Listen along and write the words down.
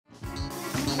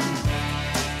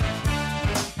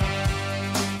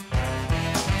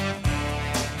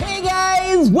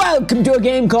guys, welcome to a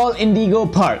game called Indigo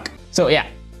Park. So yeah.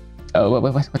 Oh,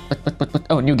 what?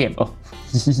 Oh, new game. Oh.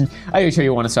 Are you sure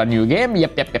you want to start a new game?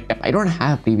 Yep. I don't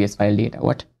have previous file data.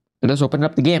 What? Let us open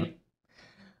up the game.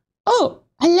 Oh,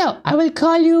 hello. I will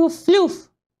call you Floof.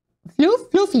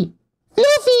 Floofy.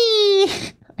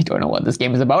 I don't know what this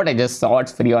game is about. I just saw it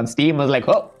free on Steam. I was like,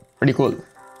 oh, pretty cool.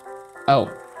 Oh.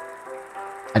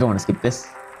 I don't want to skip this.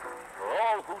 For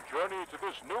all who journey to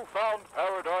this newfound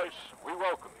paradise, we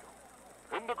welcome you.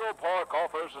 Indigo Park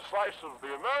offers a slice of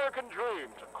the American dream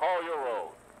to call your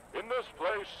own. In this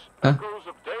place, echoes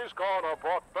of days gone are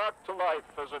brought back to life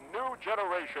as a new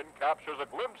generation captures a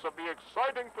glimpse of the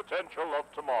exciting potential of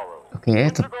tomorrow. Okay.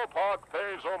 Indigo Park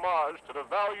pays homage to the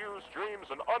values,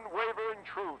 dreams, and unwavering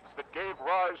truths that gave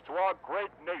rise to our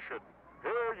great nation.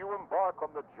 Here you embark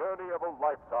on the journey of a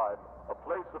lifetime, a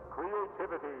place of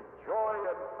creativity, joy,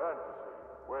 and fantasy,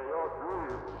 where your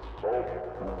dreams...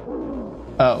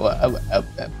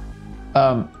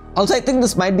 Also, I think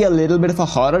this might be a little bit of a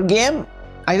horror game.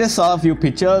 I just saw a few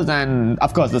pictures and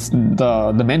of course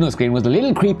the menu screen was a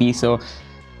little creepy, so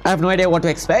I have no idea what to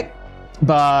expect.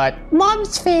 But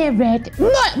mom's favorite,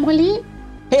 Molly.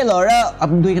 Hey Laura,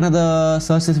 I'm doing another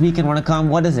search this week and want to come.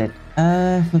 What is it?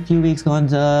 A few weeks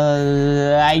gone.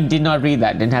 I did not read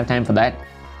that. Didn't have time for that.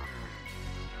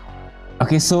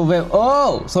 Okay, so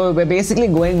we're basically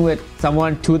going with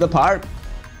someone to the park.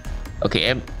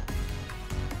 Okay.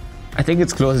 I think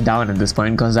it's closed down at this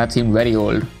point because that seemed very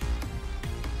old.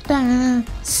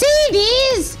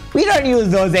 CDs! We don't use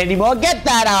those anymore. Get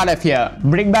that out of here.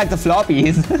 Bring back the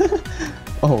floppies.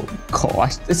 Oh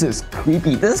gosh, this is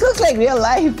creepy. This looks like real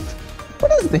life.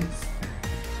 What is this?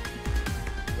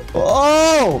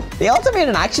 Oh, they also made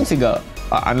an action figure.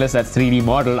 Unless that's 3D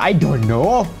model. I don't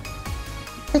know.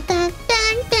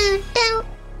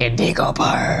 Indigo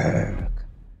Park.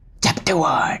 Chapter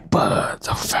 1. Birds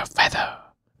of a feather.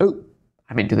 Oh,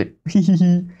 I'm into it.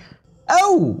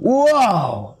 Oh,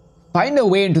 whoa! Find a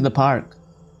way into the park.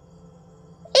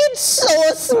 It's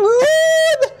so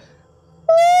smooth!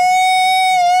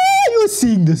 Oh, you're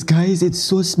seeing this, guys? It's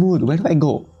so smooth. Where do I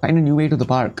go? Find a new way to the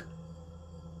park.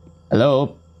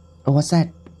 Hello? Oh, what's that?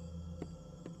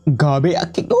 Garbage.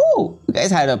 Okay. Oh, you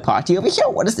guys had a party over here?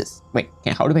 What is this? Wait,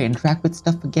 how do I interact with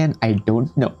stuff again? I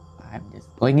don't know. I'm just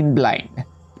going in blind.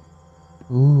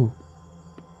 Ooh.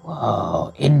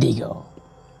 Whoa, Indigo.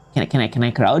 Can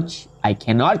I crouch? I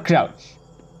cannot crouch.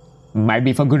 Might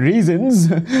be for good reasons.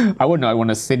 I would not want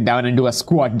to sit down and do a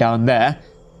squat down there.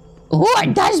 Oh, a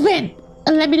dustbin!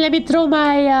 Let me throw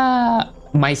my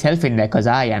myself in there because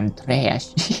I am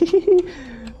trash.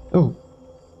 Oh,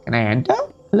 can I enter?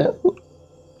 Hello?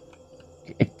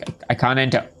 I can't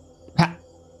enter. Ha.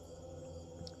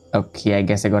 Okay, I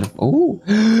guess I got it. Oh,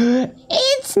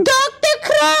 it's Dr.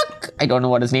 Croc! I don't know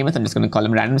what his name is. I'm just going to call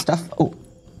him random stuff.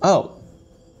 Oh.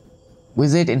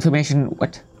 Visit information.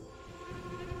 What?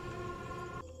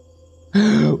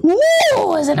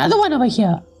 Whoa, there's another one over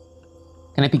here.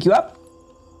 Can I pick you up?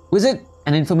 Visit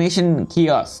an information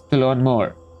kiosk to learn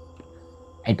more.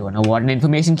 I don't know what an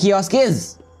information kiosk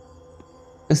is.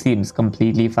 This seems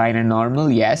completely fine and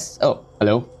normal. Yes. Oh,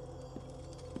 hello.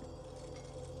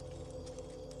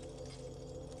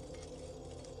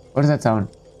 What is that sound?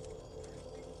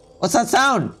 What's that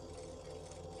sound?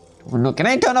 Oh no, can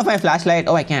I turn off my flashlight?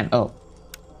 Oh, I can. Oh.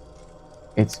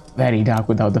 It's very dark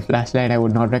without the flashlight. I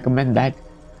would not recommend that.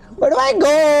 Where do I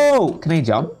go? Can I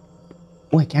jump?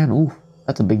 Oh, I can. Ooh,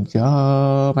 that's a big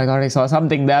jump. I thought I saw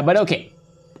something there, but okay.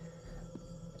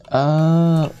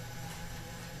 Hello?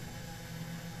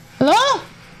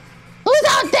 Who's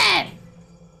out there?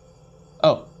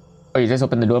 Oh, you just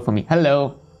opened the door for me.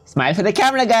 Hello. Smile for the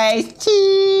camera, guys.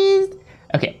 Cheese.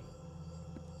 Okay.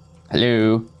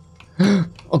 Hello.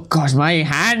 Oh gosh, my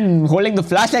hand holding the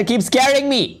flashlight keeps scaring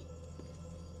me.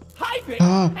 Hi there,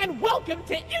 and welcome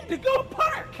to Indigo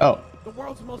Park! Oh. The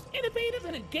world's most innovative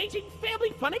and engaging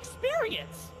family fun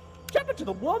experience! Jump into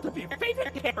the world of your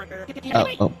favorite character.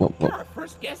 You're our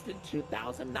first guest in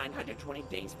 2,920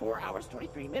 days, 4 hours,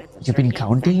 23 minutes, and You've been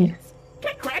counting? seconds.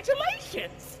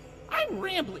 Congratulations! I'm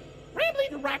Rambly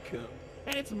the raccoon,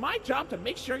 and it's my job to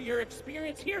make sure your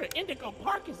experience here at Indigo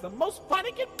Park is the most fun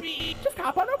it can be. Just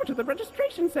hop on over to the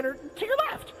registration center to your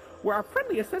left, where our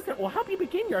friendly assistant will help you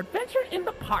begin your adventure in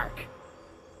the park.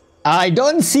 I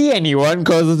don't see anyone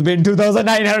because it's been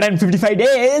 2,955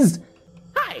 days.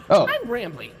 Hi, I'm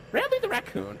Rambly the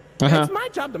raccoon. And it's my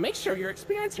job to make sure your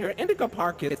experience here at Indigo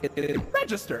Park is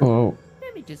registered. Oh.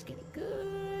 Let me just get a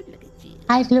good look at you.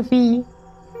 Hi, Fluffy.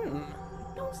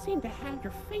 Don't don't seem to have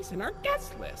your face in our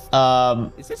guest list.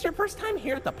 Is this your first time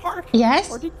here at the park? Yes.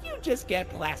 Or did you just get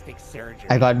plastic surgery?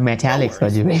 I got metallic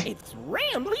surgery. It's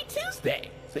Rambly Tuesday,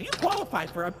 so you qualify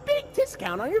for a big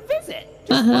discount on your visit.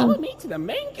 Just follow me to the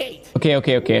main gate. Okay.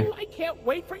 Ooh, I can't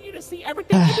wait for you to see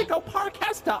everything Indigo Park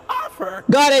has to offer.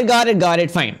 Got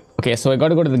it. Fine. Okay, so I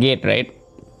gotta go to the gate, right?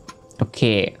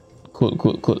 Okay.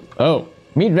 Cool. Oh,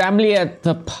 meet Ramley at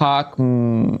the park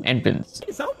entrance.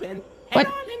 It's open. What?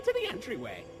 Head on into the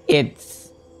entryway.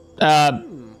 It's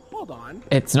Hold on.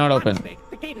 it's not My open. mistake.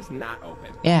 The gate is not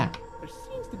open. Yeah. There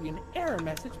seems to be an error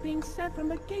message being sent from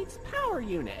the gate's power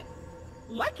unit.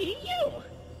 Lucky you!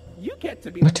 You get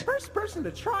to be What? the first person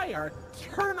to try our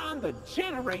turn on the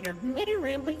generator mini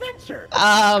Rambly venture.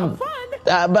 Fun.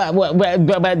 But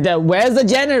where's the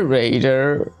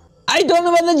generator? I don't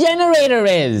know where the generator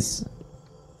is.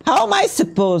 How am I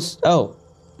supposed? Oh,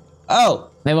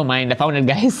 never mind. I found it,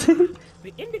 guys.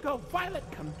 The Indigo Violet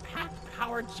Compact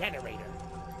Power Generator.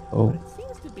 Oh, But it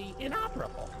seems to be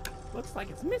inoperable. Looks like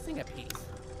it's missing a piece.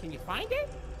 Can you find it?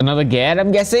 another gear,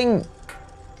 I'm guessing.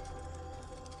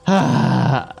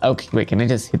 Okay, wait. Can I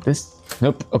just hit this?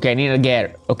 Nope. Okay, I need a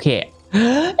gear. Okay.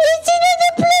 It's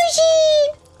another plushie.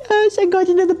 Yes, I got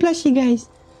another plushie, guys.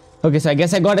 Okay, so I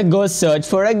guess I gotta go search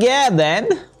for a gear then.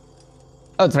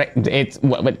 Oh, it's right.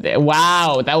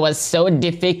 Wow, that was so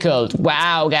difficult.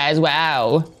 Wow, guys,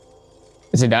 wow.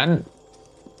 Is it done?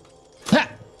 Ha!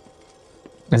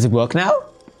 Does it work now?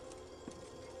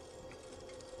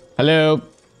 Hello?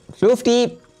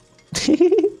 50.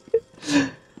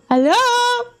 Hello?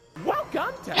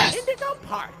 Welcome to Yes. Indigo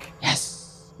Park.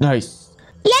 Yes. Nice.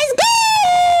 Let's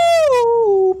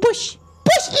go! Push!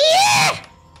 Yeah!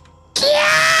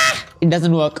 Yeah! It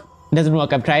doesn't work.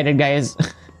 I've tried it, guys.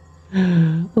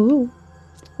 Ooh,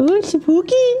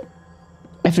 spooky.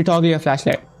 I have to toggle your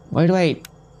flashlight. Why do I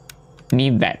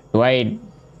need that? Do I?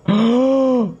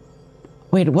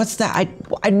 Wait, what's that?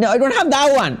 I don't have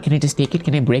that one. Can I just take it?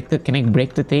 Can I break the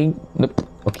thing? Nope.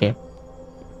 Okay.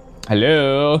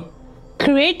 Hello.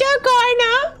 Critter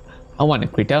corner. I want a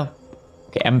critter.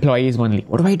 Okay, employees only.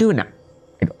 What do I do now?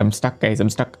 I'm stuck, guys. I'm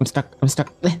stuck.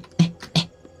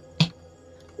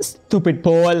 Stupid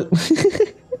pole.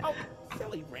 Oh,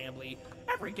 silly Rambly.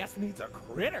 Every guest needs a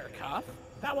critter cuff.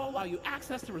 That will allow you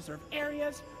access to reserved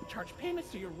areas, charge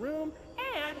payments to your room,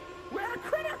 and wear a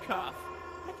critter cuff.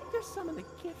 I think there's some in the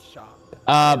gift shop.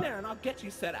 In there and I'll get you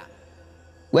set up.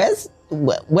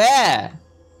 Where?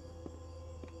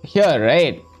 Here,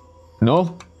 right?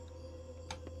 No?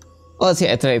 Oh, it's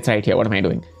right here. What am I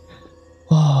doing?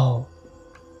 Whoa.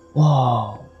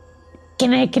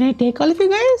 Can I take all of you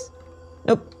guys?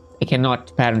 Nope. I cannot,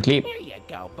 apparently. There you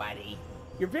go, buddy.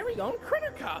 Your very own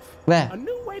critter cuff. Where? A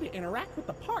new way to interact with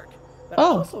the park. That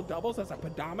Oh. also doubles as a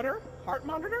pedometer, heart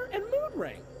monitor, and mood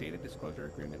ring. Data disclosure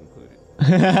agreement included.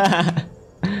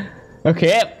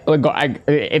 Okay.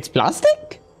 It's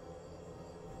plastic?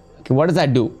 Okay, what does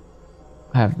that do?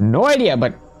 I have no idea,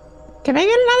 but... Can I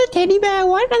get another teddy bear? I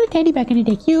want another teddy bear. Can I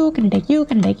take you?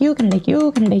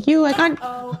 I can't...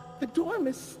 Oh, the door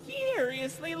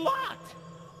mysteriously locked.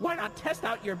 Why not test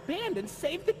out your band and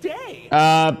save the day?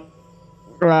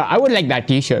 I would like that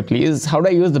t-shirt, please. How do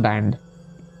I use the band?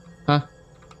 Huh?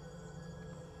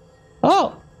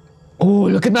 Oh,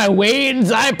 look at my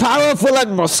veins. I'm powerful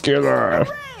and muscular.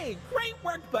 Hooray! Great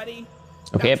work, buddy.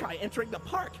 Okay. Now try entering the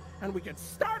park, and we can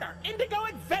start our Indigo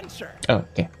adventure. Oh,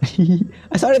 okay.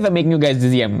 I'm sorry if I'm making you guys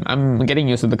dizzy. I'm getting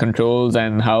used to the controls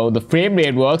and how the frame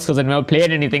rate works because I've never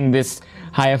played anything this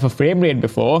high of a frame rate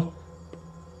before.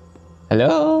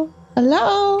 Hello?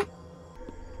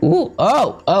 Ooh,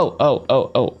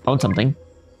 oh, found something.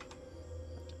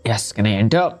 Yes, can I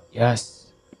enter? Yes.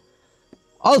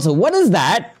 Also, what is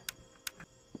that?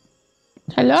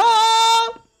 Hello?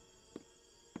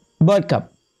 Bird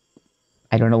cup.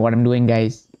 I don't know what I'm doing,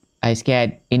 guys. I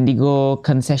scared Indigo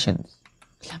concessions.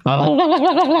 What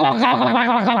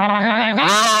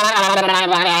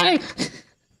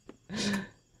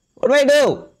do I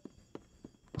do?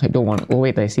 I don't want to. Oh,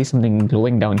 wait, I see something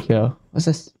glowing down here. What's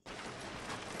this?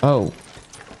 Oh.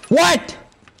 What?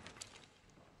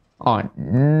 Oh,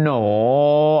 no.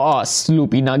 Oh,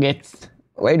 Sloopy Nuggets.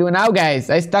 What do I do now, guys?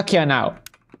 I'm stuck here now.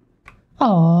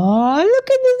 Oh, look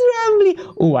at this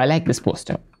Rambly. Oh, I like this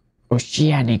poster.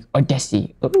 Oceanic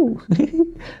Odyssey. Oh.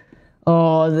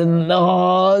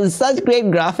 Oh, such great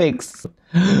graphics.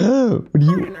 What do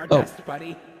Pardon our Oh. guest,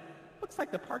 buddy. Looks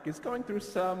like the park is going through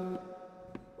some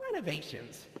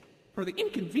renovations. For the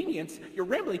inconvenience, your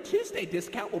Rambly Tuesday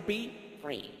discount will be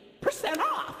 3%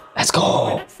 off. Let's Why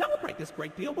go. not celebrate this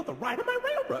great deal with a ride on my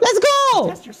railroad? Let's go. To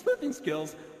test your sleuthing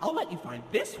skills, I'll let you find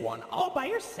this one all by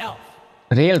yourself.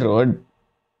 Railroad.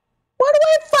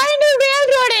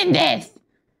 good in this.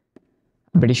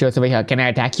 I'm pretty sure it's over here. Can I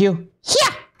attack you?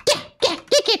 Yeah, kick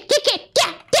it,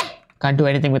 yeah. Can't do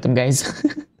anything with them, guys.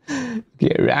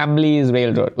 Okay, Rambley's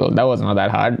Railroad. Well, that was not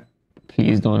that hard.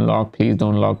 Please don't lock, please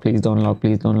don't lock, please don't lock,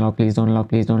 please don't lock, please don't lock,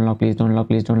 please don't lock, please don't lock,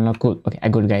 please don't lock. Cool. Okay, I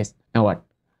got it, guys. Now what?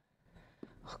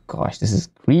 Oh gosh, this is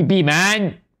creepy,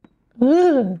 man.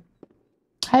 Ugh.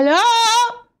 Hello?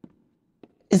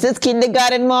 Is this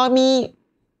kindergarten, mommy?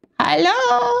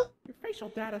 Hello? Your facial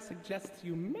data suggests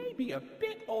you may be a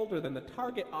bit older than the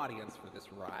target audience for this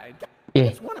ride. Yeah.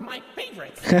 It's one of my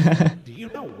favorites. Do you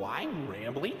know why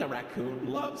Rambley the raccoon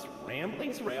loves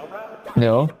Rambley's Railroad?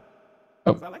 No.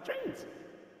 Oh. I like trains.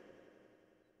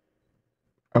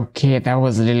 Okay, that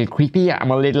was a little creepy.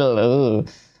 I'm a little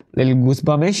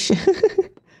goosebumpish.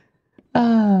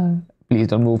 Please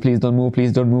don't move, please don't move,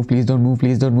 please don't move, please don't move,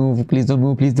 please don't move, please don't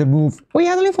move, please don't move. Oh, he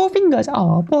has only 4 fingers.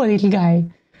 Oh, poor little guy.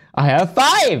 I have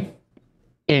 5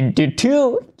 into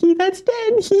 2. Okay, that's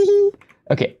 10.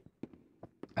 Okay.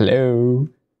 Hello.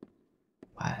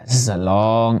 Wow, this is a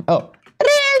long. Oh,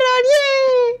 railroad!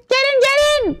 Yay! Get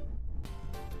in!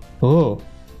 Oh.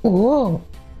 Oh.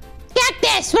 Get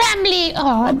this, Rambley!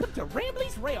 Oh. Welcome to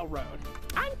Rambley's Railroad.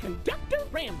 I'm Conductor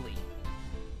Rambley.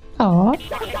 Oh.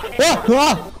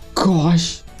 Oh.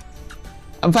 Gosh.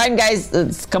 I'm fine, guys.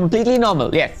 It's completely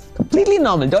normal. Yes, completely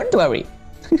normal. Don't worry.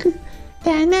 Oh,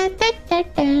 look!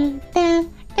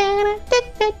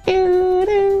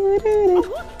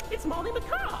 It's Molly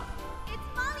McCaw. It's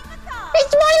Molly McCaw.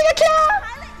 It's Molly McCaw.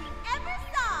 Pilot you ever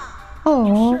saw.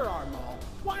 Oh. Sure are, Mole.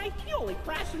 Why, you only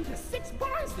crashed into 6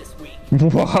 bars this week.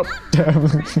 What?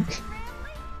 Rambley,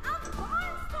 I'm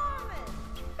barnstorming.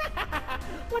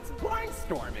 What's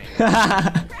barnstorming?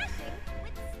 Crashing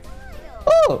with style.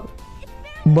 Oh. It's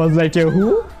very Buzz Lightyear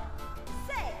who?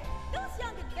 Say, those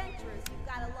young adventurers you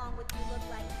got along with you look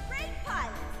like great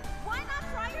pilots. Why not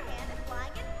try your hand at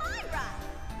flying in my ride?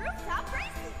 Rooftop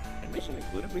racing. Admission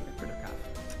included with the critter cop.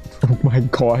 Oh my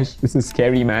gosh, this is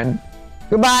scary, man.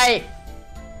 Goodbye.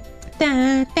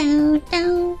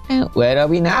 Where are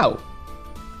we now?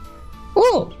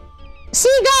 Oh,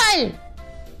 seagull.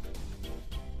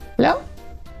 Hello?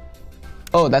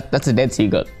 Oh, that's a dead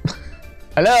seagull.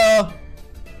 Hello.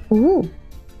 Ooh.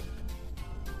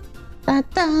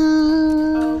 Ta-da.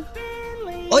 Oh,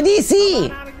 Finley! Odyssey.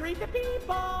 Come on out and greet the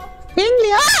people.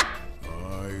 Finley, ah!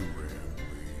 Hi,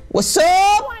 Rambley. What's up?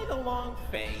 Why the long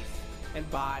face and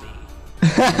body?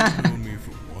 You've known me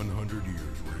for 100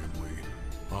 years, Rambley.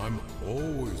 I'm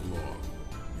always long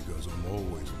because I'm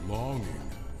always longing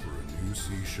for a new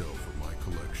seashell for my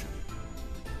collection.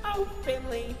 Oh,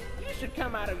 Finley, you should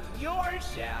come out of your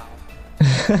shell.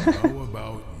 How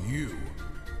about you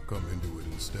come into it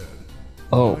instead?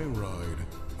 Oh. I ride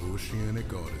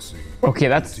Oceanic Odyssey. Okay, to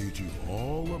that's teach you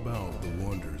all about the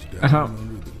wonders down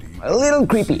under the deep. a little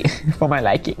creepy for my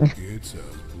liking. It's as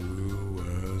blue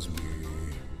as me.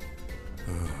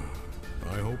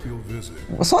 I hope you'll visit.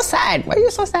 So sad. Why are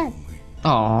you so sad?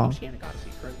 Oh. Oceanic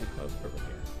Odyssey currently closed for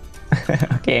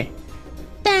repairs. Okay.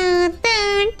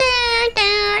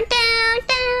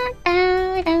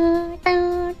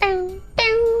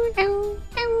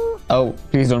 Oh,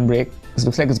 please don't break. This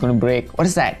looks like it's gonna break. What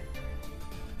is that?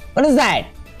 What is that?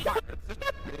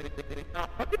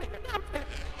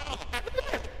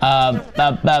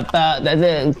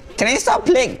 Can I stop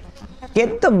playing?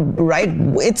 Get the right.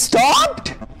 It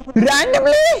stopped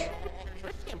randomly.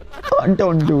 Oh,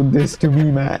 don't do this to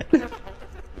me, man.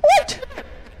 What?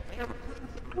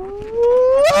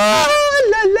 La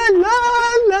la la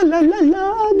la la la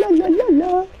la la la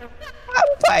la.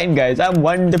 I'm fine, guys. I'm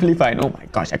wonderfully fine. Oh my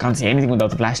gosh, I can't see anything without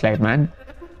the flashlight, man.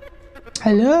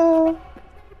 Hello?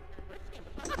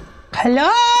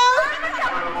 Hello?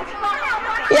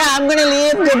 Yeah, I'm gonna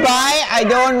leave. Goodbye. I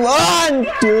don't want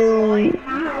to.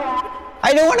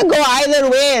 I don't want to go either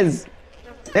ways.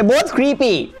 They're both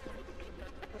creepy.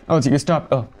 Oh, so you stop.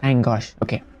 Oh, thank gosh.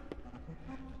 Okay.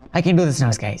 I can do this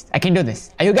now, guys. I can do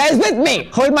this. Are you guys with me?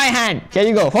 Hold my hand. Here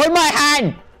you go. Hold my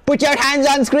hand. Put your hands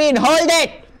on screen. Hold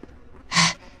it.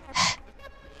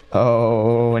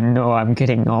 Oh, no. I'm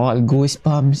getting all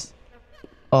goosebumps.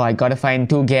 Oh, I gotta find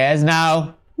 2 gears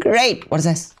now. Great. What is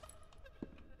this?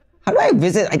 How do I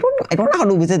visit? I don't know how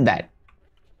to visit that.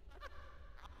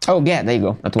 Oh, yeah. There you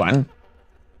go. That's one.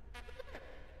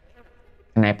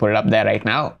 Can I put it up there right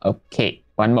now? Okay.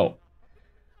 One more.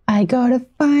 I gotta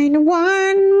find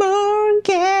one more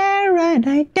gear and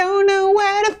I don't know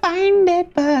where to find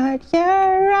it, but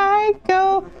here I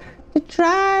go to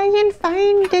try and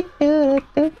find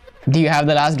it. Do you have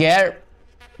the last gear?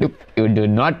 Nope, you do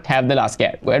not have the last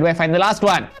gear. Where do I find the last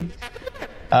one?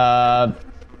 I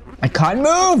can't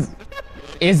move.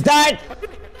 Is that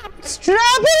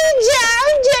Strawberry jam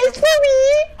just for me.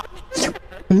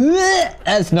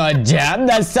 That's not jam.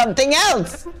 That's something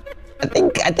else. I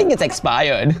think it's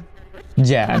expired.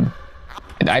 Jam.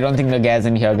 I don't think the gas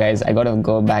in here, guys. I gotta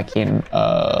go back in.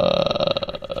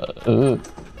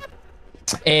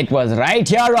 It was right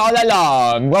here all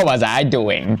along. What was I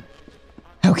doing?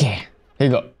 Okay, here you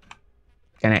go.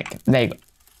 Connect. There you go.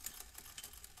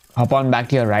 Hop on back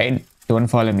to your ride. Don't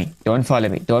follow me. Don't follow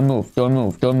me. Don't move. Don't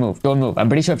move. Don't move. Don't move. I'm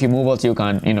pretty sure if you move also you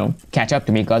can't, you know, catch up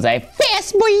to me because I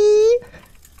fast, boy.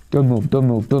 Don't move. Don't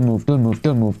move. Don't move. Don't move.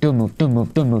 Don't move. Don't move. Don't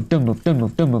move. Don't move. Don't move. Don't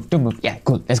move. Don't move. Don't move. Yeah,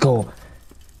 cool. Let's go.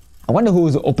 I wonder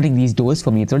who's opening these doors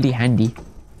for me. It's really handy.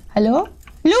 Hello?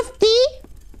 Lufty?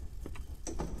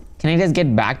 Can I just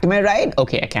get back to my ride?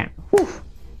 Okay, I can. Whew.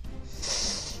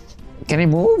 Can I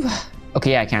move?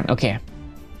 Okay, yeah, I can. Okay.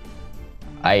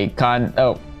 I can't.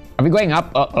 Oh. Are we going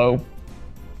up? Uh-oh.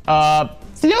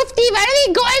 Floofty, where are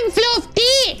we going,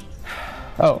 Floofty?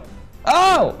 Oh.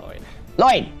 Oh!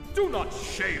 Lloyd. Do not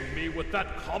shame me with that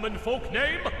common folk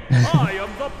name. I am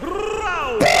the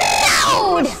proud,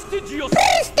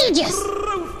 prestigious,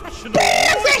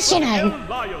 professional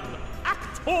lion,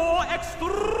 actor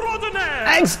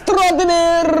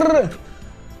extraordinaire.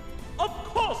 Of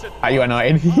course it. Are you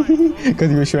annoyed?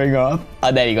 Because you were showing off?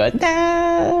 Oh, there you go.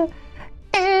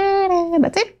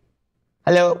 That's it.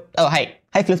 Hello. Oh, hi.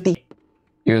 Hi, Floofty.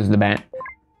 Use the band.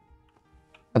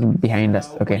 Behind us.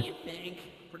 Okay. What do you think?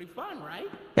 Pretty fun, right?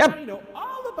 Yep. I know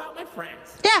all about my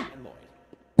friends. Yeah. And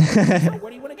Lloyd. So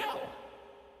where do you want to go?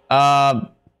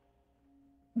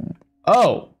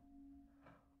 Oh.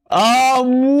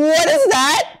 What is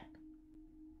that?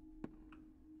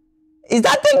 Is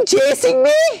that thing chasing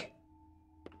me?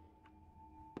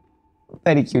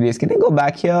 Very curious. Can I go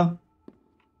back here?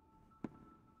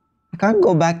 I can't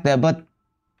go back there, but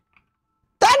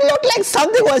that looked like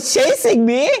something was chasing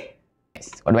me.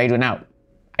 What do I do now?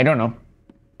 I don't know.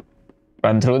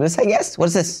 Run through this, I guess?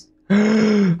 What's this?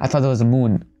 I thought there was a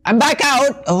moon. I'm back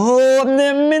out! Oh,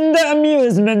 I'm in the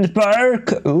amusement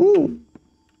park. Ooh.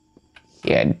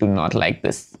 Yeah, I do not like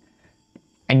this.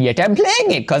 And yet I'm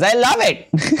playing it because I love it.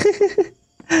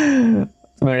 So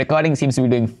my recording seems to be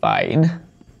doing fine.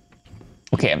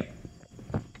 Okay.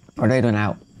 What do I do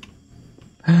now?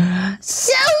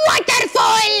 So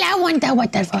waterfall! I want a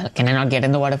waterfall. Can I not get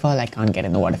in the waterfall? I can't get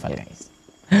in the waterfall, guys.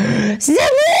 The moon!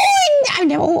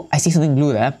 Oh, I see something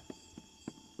blue there.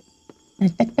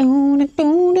 Buddy, come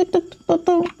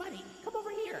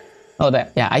over here. Oh,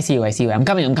 there. Yeah, I see you. I see you. I'm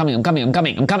coming. Here's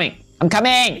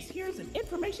an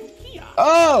information kiosk.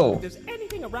 Oh! If there's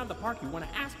anything around the park you want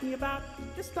to ask me about,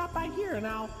 just stop by here and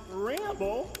I'll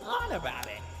ramble on about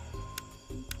it.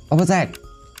 What was that?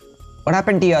 What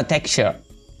happened to your texture?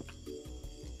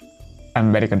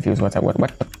 I'm very confused. What's that? What?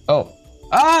 Oh!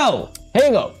 Oh! Here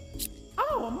you go.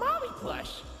 Oh, a Molly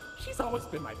plush. She's always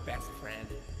been my best friend.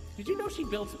 Did you know she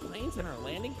builds planes in her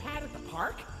landing pad at the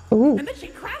park? Ooh. And then she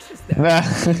crashes them.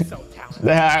 She's so talented.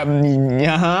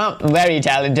 Very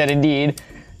talented indeed.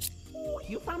 Ooh,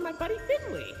 you found my buddy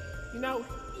Finley. You know,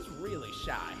 he's really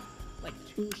shy. Like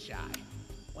too shy.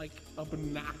 Like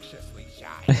obnoxiously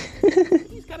shy.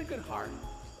 He's got a good heart.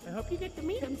 I hope you get to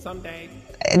meet him someday.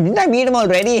 Didn't I meet him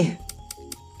already?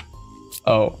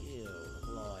 Oh. Ew,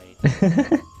 Lloyd.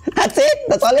 That's it?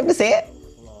 That's all I have to say?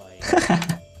 Lloyd.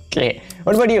 Okay.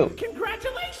 What about you?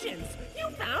 Congratulations! You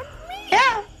found me!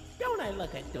 Yeah. Don't I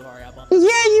look adorable? Yeah,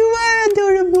 you are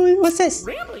adorable. What's this?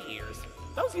 Rambly ears.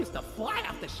 Those used to fly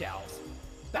off the shelves.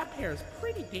 That pair's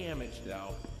pretty damaged,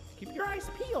 though. Keep your eyes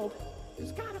peeled.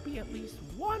 There's gotta be at least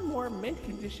one more mint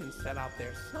condition set out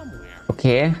there somewhere.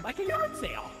 Okay. Like a yard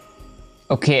sale.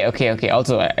 Okay.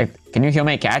 Also, can you hear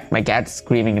my cat? My cat's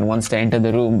screaming and wants to enter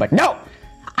the room, but no!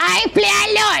 I play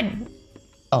alone!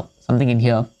 Oh, something in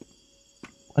here.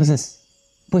 What is this?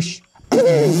 Push.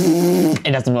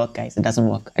 It doesn't work, guys. It doesn't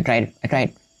work. I tried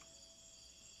it.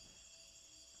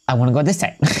 I want to go this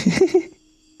side.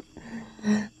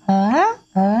 Oh!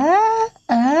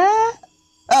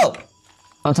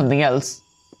 Found something else.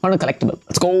 Found a collectible.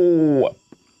 Let's go!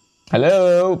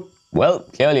 Hello? Well,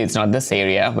 clearly it's not this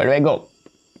area. Where do I go?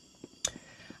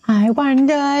 I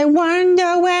wonder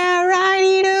where I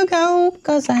need to go,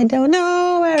 cause I don't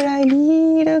know where I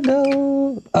need to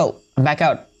go. Oh, I'm back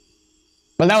out.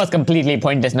 Well, that was completely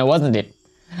pointless now, wasn't it?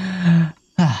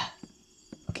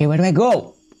 Okay, where do I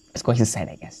go? Let's go this side,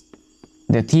 I guess.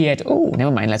 The theater. Oh,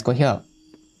 never mind. Let's go here.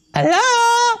 Hello?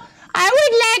 I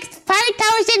would like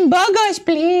 5,000 burgers,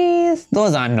 please.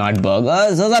 Those are not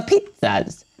burgers. Those are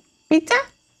pizzas. Pizza?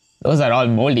 Those are all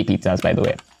moldy pizzas, by the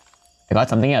way. I got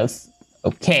something else.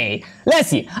 Okay, let's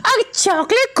see. A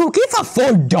chocolate cookie for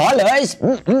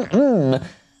 $4.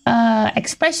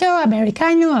 Espresso,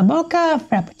 Americano, a mocha,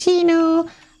 Frappuccino.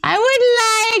 I would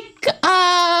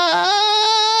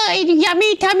like,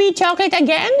 yummy tummy chocolate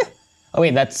again. Oh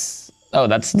wait, that's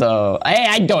the,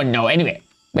 I don't know. Anyway,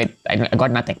 wait, I got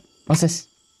nothing. What's this?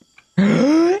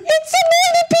 It's a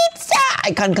moldy pizza!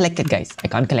 I can't collect it, guys. I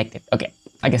can't collect it. Okay,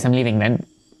 I guess I'm leaving then.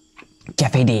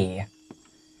 Cafe day.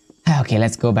 Okay,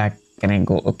 let's go back. Can I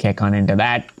go? Okay, I can't enter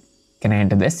that. Can I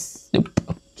enter this? Nope.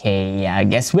 Okay, I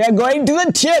guess we're going to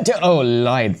the theater. Oh,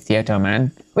 Lloyd's theater,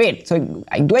 man. Wait, so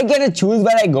do I get to choose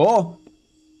where I go?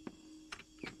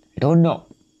 I don't know.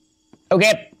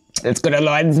 Okay, let's go to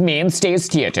Lloyd's main stage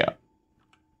theater.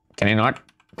 Can I not?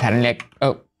 Apparently,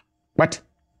 oh, what?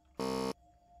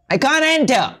 I can't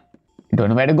enter. I don't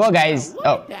know where to go, guys. Look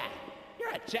Oh, at that.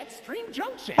 You're at Jetstream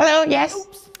Junction. Hello, yes.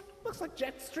 Oops. Looks like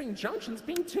Jetstream Junction's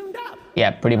being tuned up.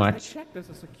 yeah, pretty I much. checked there's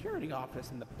a security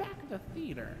office in the back of the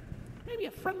theater. Maybe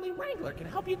a friendly wrangler can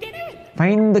help you get in.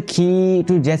 Find the key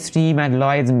to Jetstream at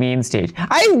Lloyd's main stage.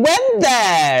 I went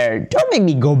there! Don't make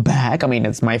me go back. I mean,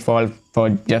 it's my fault for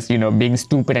just, you know, being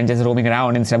stupid and just roaming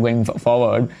around instead of going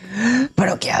forward. But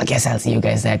okay, I guess I'll see you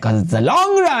guys there because it's a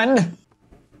long run.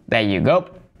 There you go.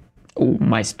 Oh,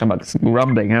 my stomach's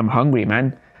grumbling. I'm hungry,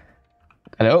 man.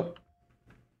 Hello?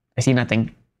 I see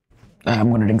nothing.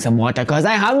 I'm gonna drink some water because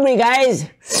I'm hungry, guys.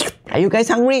 Are you guys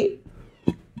hungry?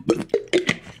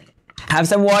 Have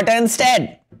some water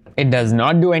instead. It does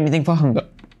not do anything for hunger.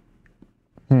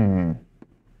 Oh,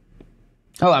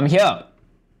 I'm here.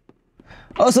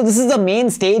 Oh, so this is the main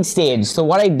stage. So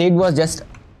what I did was just...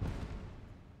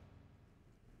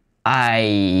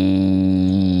 Can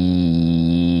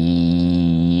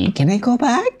I go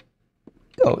back?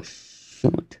 Oh,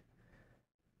 shoot.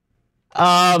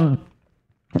 I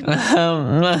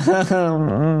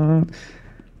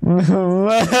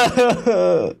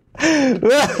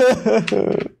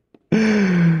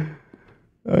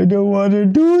don't want to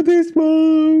do this,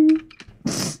 Mom.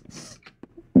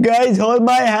 Guys, hold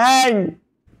my hand.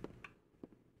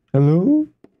 Hello?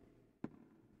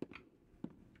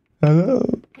 Hello?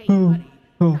 Hey, buddy.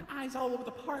 Oh. Got eyes all over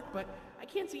the park, but I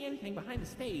can't see anything behind the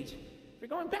stage. If you're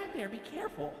going back there, be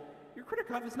careful. Your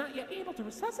Kritikov is not yet able to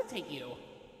resuscitate you.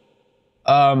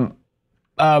 Where's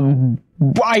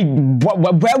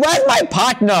my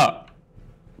partner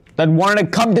that wanted to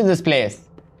come to this place?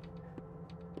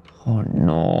 Oh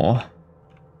no.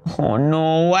 Oh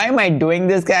no, why am I doing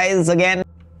this, guys, again?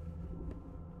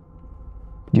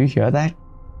 Do you hear that?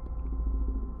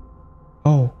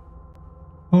 Oh.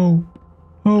 Oh.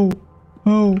 Oh.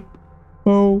 Oh.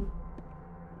 Oh.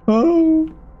 Oh.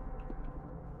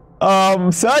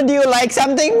 Sir, do you like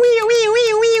something? Wee, wee,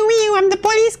 wee, wee, wee. I'm the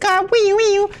police car. Wee,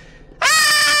 wee.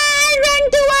 I ran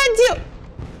towards you.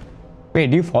 Wait,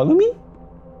 do you follow me?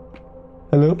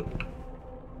 Hello?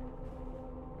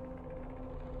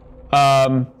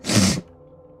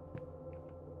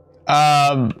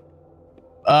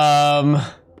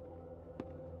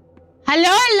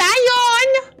 Hello, lion.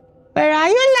 Where are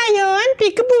you, lion?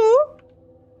 Peekaboo.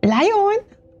 Lion.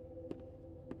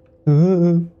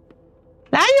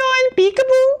 Lion,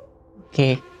 peekaboo.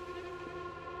 Okay.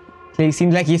 So he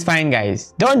seems like he's fine,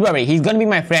 guys. Don't worry, he's gonna be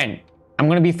my friend. I'm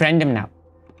gonna befriend him now.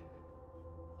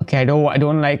 Okay, I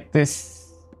don't like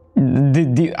this.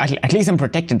 At least I'm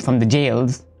protected from the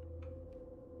jails.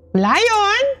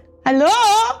 Lion. Hello.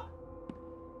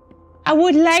 I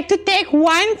would like to take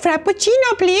one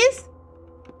frappuccino, please.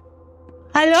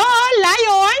 Hello,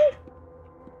 lion.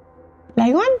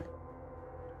 Lion?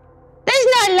 There's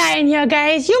no lion here,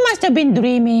 guys. You must have been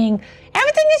dreaming.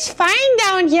 Everything is fine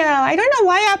down here. I don't know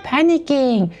why you're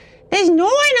panicking. There's no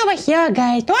one over here,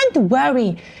 guys. Don't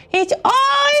worry. It's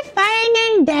all fine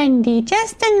and dandy.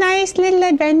 Just a nice little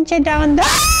adventure down the...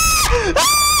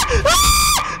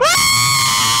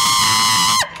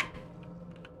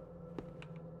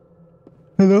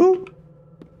 Hello?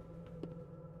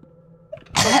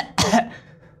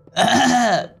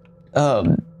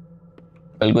 Well,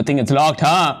 good thing it's locked,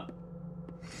 huh?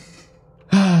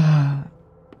 As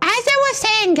I was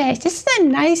saying, guys, this is a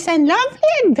nice and lovely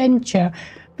adventure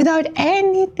without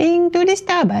anything to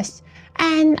disturb us.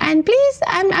 And please,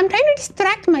 I'm trying to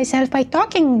distract myself by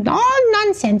talking all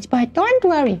nonsense, but don't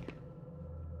worry.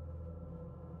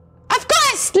 Of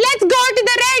course, let's go to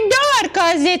the red door,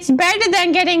 because it's better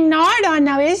than getting gnawed on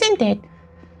now, isn't it?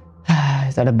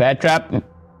 Is that a bear trap?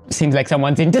 Seems like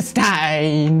someone's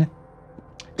intestine.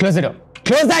 Close the door.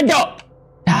 Close that door!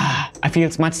 I feel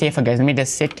it's much safer, guys. Let me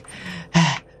just sit.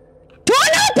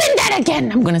 Don't open that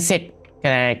again! I'm gonna sit.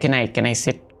 Can I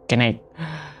sit? Can I?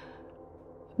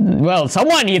 Well,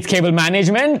 someone needs cable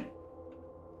management.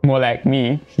 More like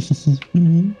me.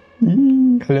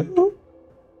 Hello?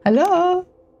 Hello?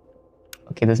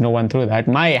 Okay, there's no one through that.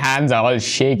 My hands are all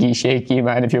shaky,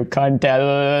 man, if you can't tell.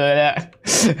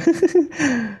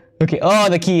 Okay, oh,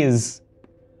 the keys.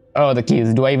 Oh, the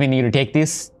keys. Do I even need to take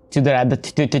this to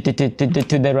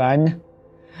the run?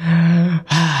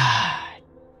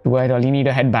 Do I really need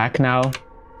to head back now?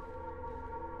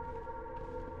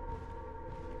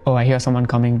 Oh, I hear someone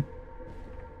coming.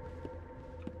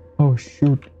 Oh,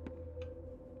 shoot.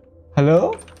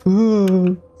 Hello?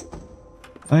 Ooh.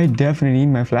 I definitely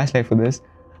need my flashlight for this.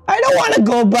 I don't want to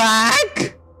go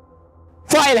back!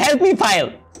 File, help me,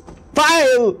 File!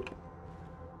 File!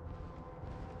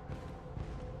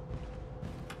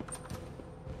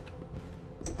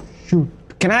 Shoot.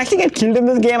 Can I actually get killed in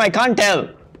this game? I can't tell.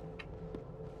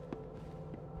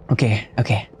 Okay.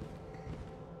 I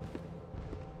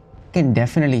can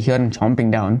definitely hear him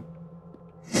chomping down.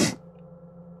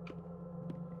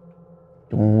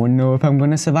 Don't know if I'm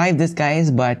gonna survive this,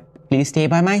 guys, but please stay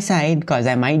by my side, because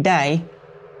I might die.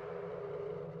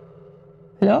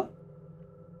 Hello?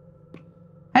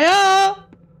 Hello?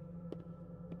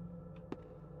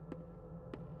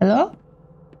 Hello?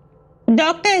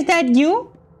 Doctor, is that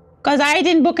you? Because I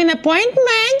didn't book an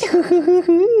appointment.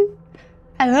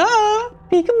 Hello?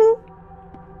 Peekaboo.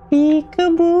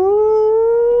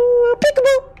 Peekaboo.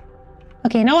 Peekaboo.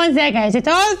 Okay, no one's there, guys. It's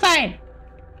all fine.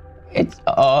 It's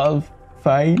all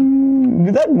fine.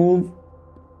 Did that move?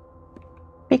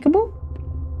 Peekaboo?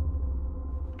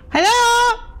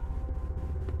 Hello?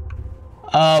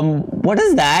 What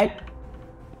is that?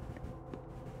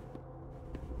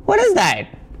 What is that?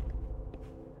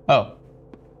 Oh,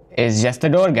 it's just the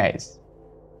door, guys.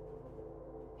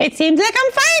 It seems like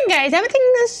I'm fine, guys. Everything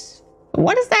is...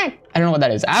 What is that? I don't know what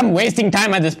that is. I'm wasting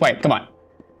time at this point. Come on.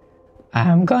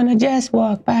 I'm gonna just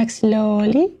walk back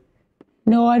slowly.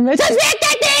 No one will suspect a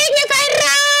thing if I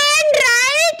run,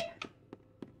 right?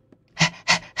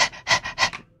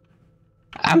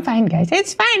 I'm fine, guys.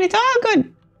 It's fine. It's all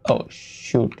good. Oh,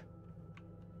 shoot.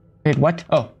 Wait, what?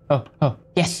 Oh.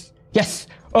 Yes.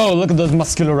 Oh, look at those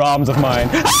muscular arms of mine.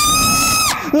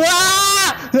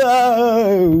 What?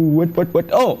 Oh,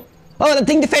 the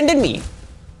thing defended me.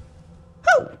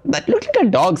 Oh, that looked like a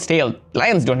dog's tail.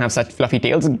 Lions don't have such fluffy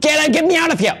tails. Get me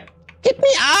out of here. Get me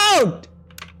out.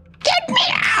 Get me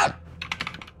out.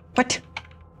 What?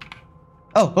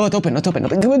 Oh, it's open.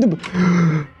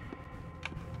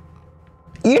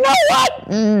 You know what?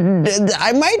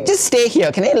 I might just stay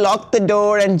here. Can I lock the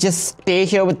door and just stay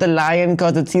here with the lion?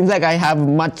 Because it seems like I have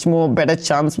much more better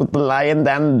chance with the lion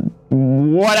than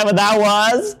whatever that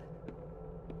was.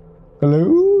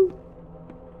 Hello?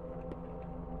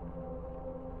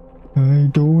 I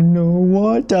don't know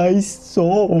what I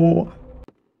saw.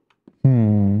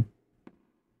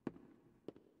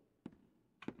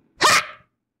 Ha!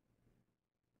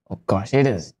 Oh gosh, it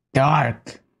is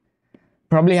dark.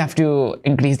 Probably have to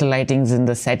increase the lightings in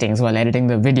the settings while editing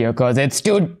the video because it's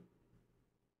too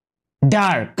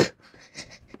dark.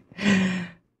 Can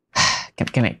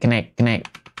I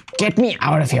get me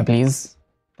out of here, please?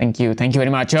 Thank you very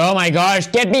much. Oh my gosh,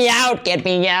 get me out, get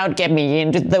me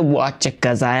into the water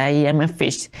because I am a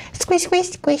fish.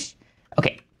 Squish.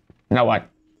 Okay, now what?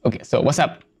 Okay, so what's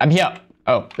up? I'm here.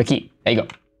 Oh, the key. There you go.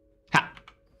 Ha.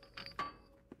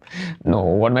 No,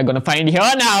 what am I gonna find here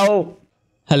now?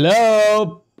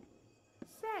 Hello?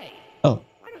 Say, oh,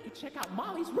 why don't you check out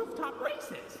Molly's rooftop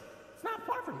races? It's not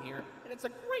far from here, and it's a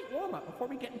great warm-up before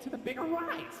we get into the bigger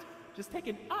rides. Just take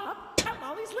it up at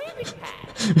Molly's landing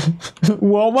pad.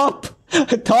 Warm up?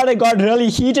 I thought I got really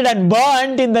heated and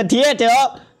burned in the theater.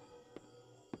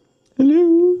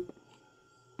 Hello?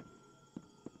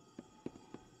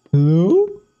 Hello?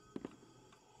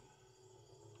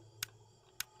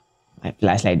 My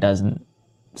flashlight doesn't...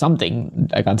 something.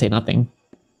 I can't say nothing.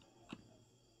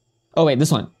 Oh wait,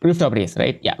 this one. Rooftop race,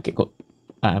 right? Yeah, okay, cool.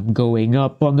 I'm going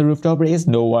up on the rooftop race.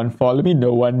 No one follow me,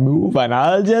 no one move, and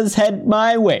I'll just head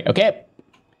my way, okay?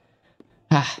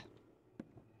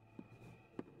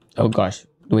 Oh gosh.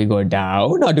 Do we go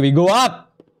down or do we go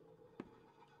up?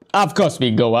 Of course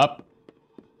we go up.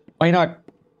 Why not?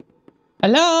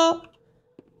 Hello?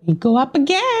 We go up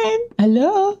again.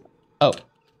 Hello? Oh.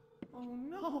 Oh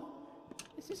no,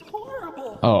 this is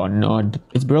horrible. Oh no,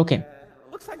 it's broken.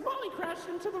 Looks like Molly crashed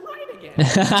into the ride again.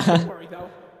 Don't worry though,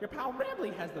 your pal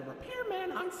Rambley has the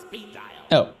repairman on speed dial.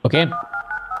 Oh, okay.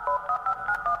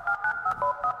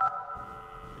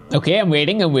 Okay, I'm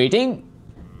waiting. We're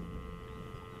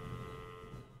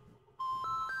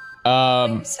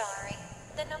sorry.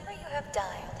 The number you have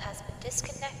dialed has been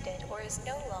disconnected or is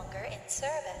no longer in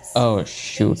service. Oh,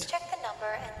 shoot. Please check the number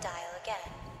and dial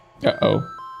again. Uh-oh.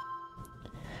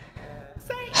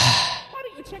 Say, why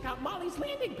don't you check out Molly's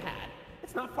landing pad? It's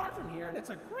It's not far from here, and it's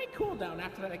a great cool down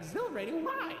after that exhilarating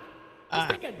ride.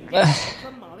 It's like a gift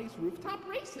from Molly's rooftop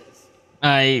races.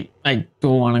 I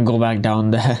don't want to go back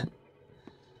down there.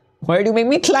 Why do you make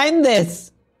me climb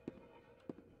this?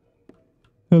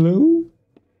 Hello?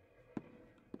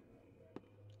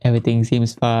 Everything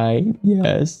seems fine.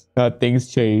 Yes.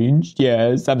 Nothing's changed.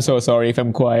 Yes. I'm so sorry if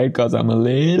I'm quiet because I'm a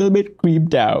little bit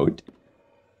creeped out.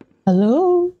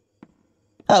 Hello?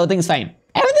 Oh, everything's fine.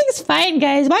 Everything's fine,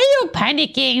 guys. Why are you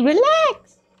panicking?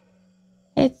 Relax.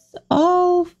 It's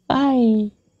all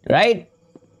fine. Right?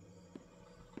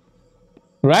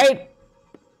 Right?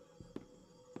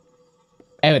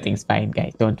 Everything's fine,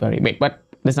 guys. Don't worry. Wait, but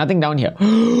there's nothing down here. It's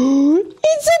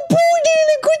a poodle!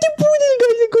 I got a poodle,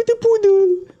 guys. I got a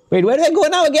poodle. Wait, where do I go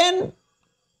now again?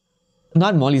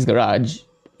 Not Molly's garage.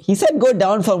 He said go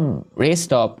down from race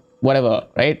stop, whatever,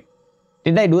 right?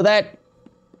 Did I do that?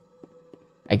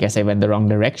 I guess I went the wrong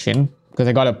direction because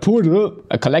I got a poodle,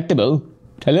 a collectible.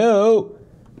 Hello?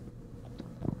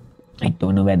 I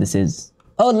don't know where this is.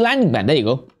 Oh, the landing pad. There you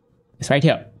go. It's right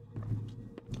here.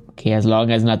 Okay, as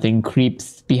long as nothing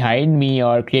creeps behind me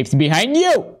or creeps behind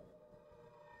you,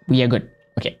 we are good.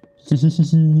 Okay.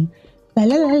 La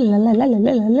la la la la la la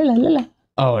la la la la.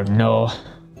 Oh no.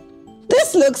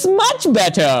 This looks much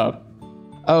better.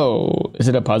 Oh, is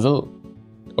it a puzzle?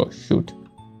 Oh shoot.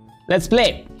 Let's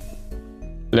play.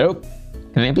 Hello?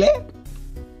 Can I play?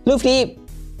 Luffy.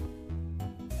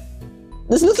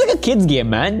 This looks like a kid's game,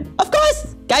 man. Of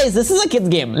course! Guys, this is a kid's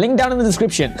game. Link down in the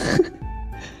description.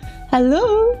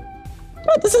 Hello?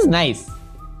 Oh, this is nice.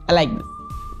 I like this.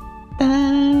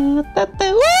 Da, da,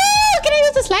 da. Woo! Can I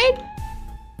use the slide?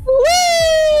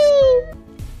 Woo!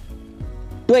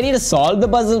 Do I need to solve the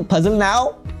puzzle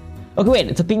now? Okay, wait,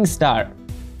 it's a pink star.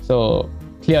 So,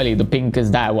 clearly the pink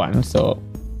is that one, so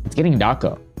it's getting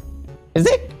darker. Is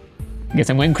it? Guess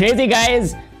I'm going crazy,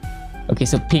 guys. Okay,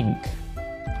 so pink.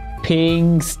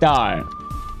 Pink star.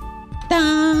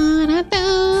 Da, da,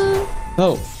 da.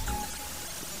 Oh.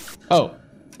 Oh.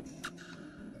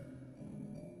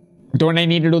 Don't I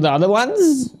need to do the other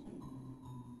ones?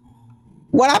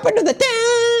 What happened to the... Da,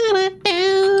 da,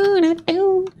 da, da.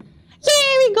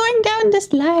 Yeah, we're going down the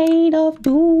slide of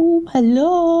doom.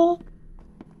 Hello?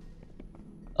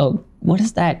 Oh, what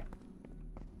is that?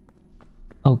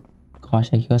 Oh, gosh,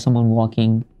 I hear someone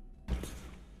walking.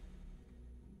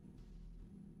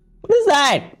 What is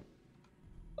that?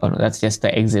 Oh no, that's just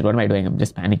the exit. What am I doing? I'm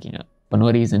just panicking for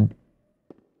no reason.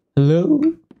 Hello?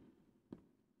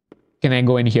 Can I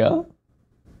go in here?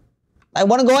 I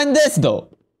want to go in this though.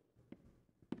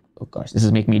 Oh gosh, this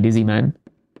is making me dizzy, man.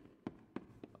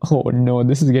 Oh no,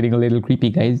 this is getting a little creepy,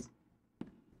 guys.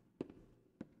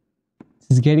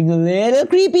 This is getting a little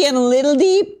creepy and a little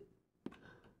deep.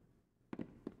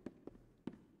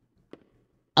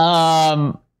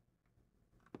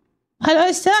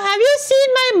 Hello, sir. Have you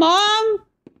seen my mom?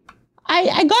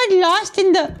 I got lost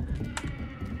in the...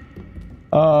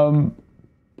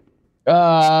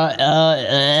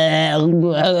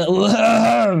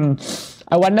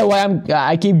 I wonder why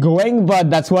I keep going, but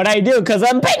that's what I do, because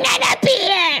I'm banana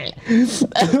peel!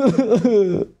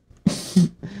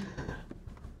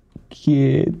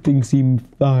 Okay, things seem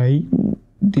fine.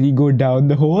 Did he go down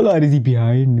the hole or is he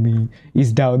behind me?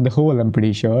 He's down the hole, I'm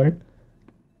pretty sure.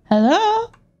 Hello?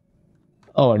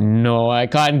 Oh no, I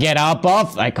can't get up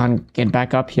off. I can't get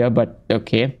back up here, but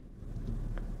okay.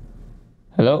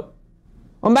 Hello?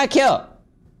 I'm back here.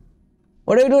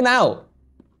 What do we do now?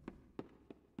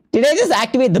 Did I just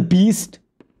activate the beast?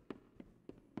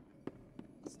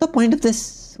 What's the point of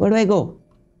this? Where do I go?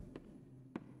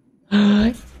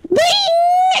 No!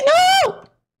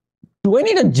 Do I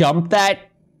need to jump that?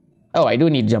 Oh, I do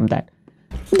need to jump that.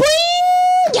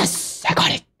 Yes! I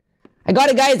got it. I got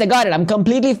it, guys. I got it. I'm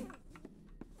completely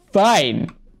fine.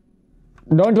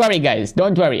 Don't worry, guys.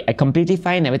 Don't worry. I'm completely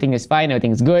fine. Everything is fine.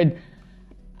 Everything is good.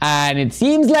 And it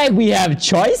seems like we have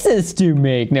choices to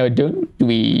make. Now, don't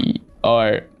we?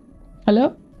 Or...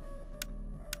 Hello?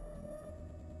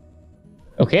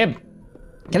 Okay.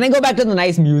 Can I go back to the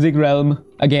nice music realm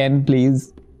again,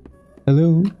 please?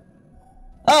 Hello?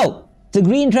 Oh! It's a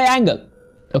green triangle.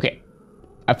 Okay.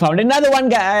 I found another one,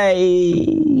 guy.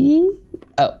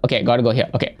 Oh, okay. Gotta go here.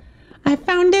 Okay. I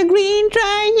found a green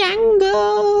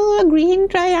triangle, a green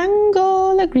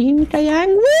triangle, a green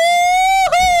triangle.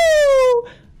 Woohoo!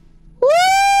 Woohoo!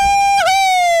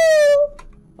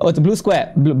 Oh, it's a blue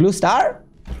square. Blue star?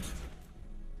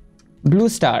 Blue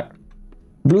star.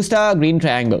 Blue star, green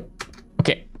triangle.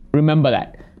 Okay. Remember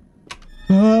that.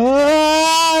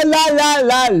 La la la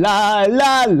la la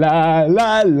la la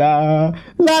la la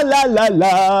la la la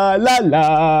la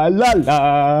la la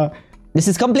la. This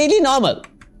is completely normal.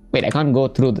 Wait, I can't go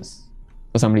through this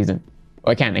for some reason.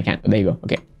 Oh, I can. There you go.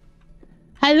 Okay.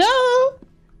 Hello?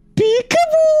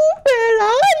 Peekaboo, where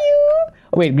are you?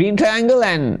 Oh, wait, green triangle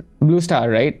and blue star,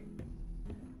 right?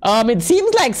 It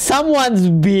seems like someone's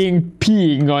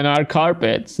peeing on our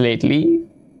carpets lately.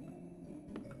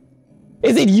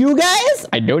 Is it you guys?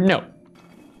 I don't know.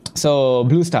 So,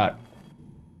 blue star.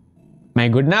 Am I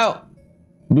good now?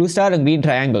 Blue star and green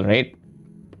triangle, right?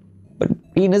 But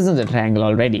green isn't a triangle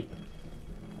already.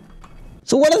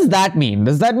 So what does that mean?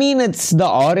 Does that mean it's the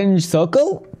orange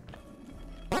circle?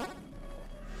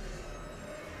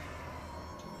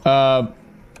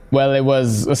 Well, it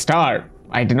was a star.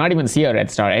 I did not even see a red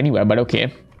star anywhere, but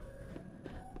okay.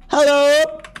 Hello?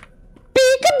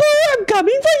 Peekaboo, I'm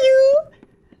coming for you.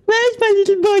 Where's my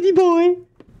little buddy boy?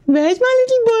 Where's my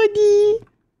little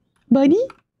buddy?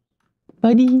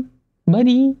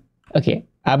 Buddy? Okay,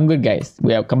 I'm good, guys.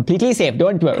 We are completely safe.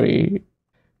 Don't worry.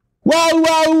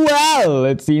 Well.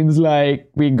 It seems like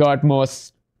we got more.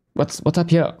 What's up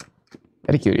here?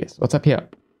 Very curious. What's up here?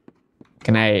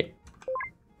 Can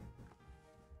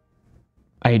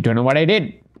I don't know what I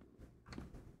did.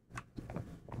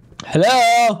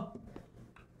 Hello?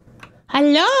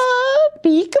 Hello,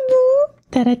 peekaboo.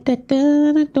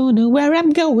 Ta-da-ta-ta, don't know where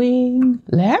I'm going.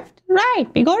 Left, right,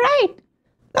 we go right.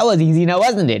 That was easy now,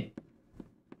 wasn't it?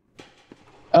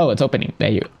 Oh, it's opening. There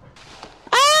you go.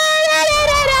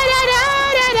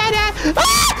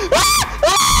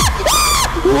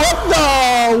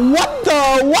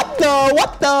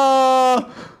 What the?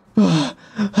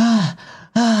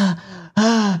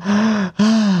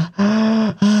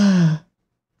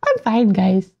 I'm fine,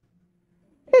 guys.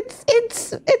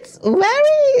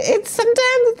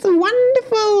 Sometimes it's a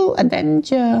wonderful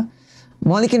adventure.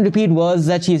 Molly can repeat words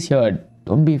that she's heard.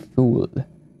 Don't be fooled.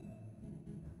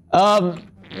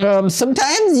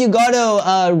 Sometimes you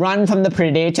gotta run from the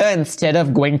predator instead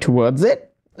of going towards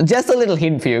it. Just a little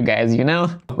hint for you guys, you know?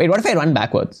 Wait, what if I run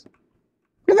backwards?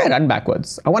 What if I run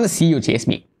backwards? I want to see you chase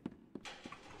me.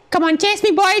 Come on, chase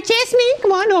me, boy, chase me.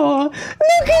 Come on, oh.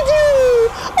 Look at you.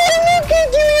 Oh, look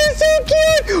at you, you're so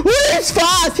cute. Oh, he's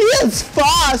fast, he is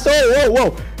fast. Oh,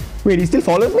 whoa. Wait, he still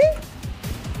follows me?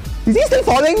 Is he still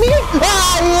following me?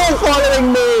 Ah, he is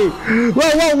following me.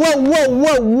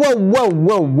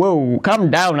 Whoa.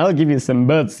 Calm down, I'll give you some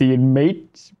birdseed,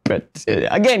 mate. But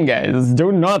again, guys,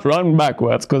 do not run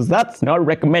backwards, because that's not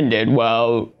recommended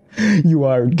while you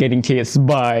are getting chased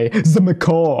by the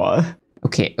macaw.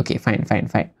 Okay, fine.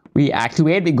 We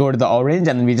activate, we go to the orange,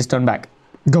 and then we just turn back.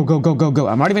 Go.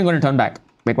 I'm not even going to turn back.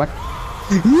 Wait, what?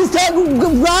 You said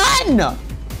run!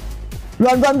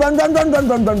 Run! Run!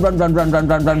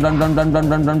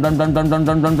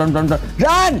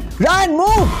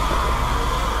 Move!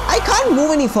 I can't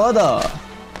move any further.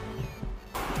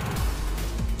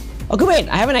 Okay, wait,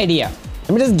 I have an idea.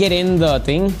 Let me just get in the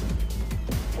thing.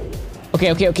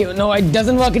 Okay. No, it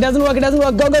doesn't work. Go.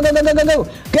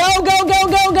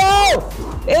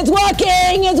 It's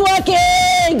working,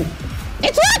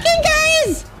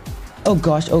 guys! Oh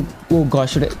gosh.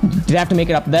 Did I have to make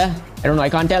it up there? I don't know. I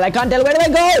can't tell. Where do I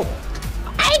go?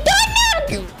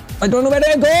 I don't know where do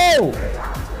I go.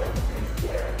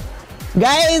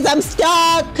 Guys, I'm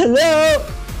stuck. Hello?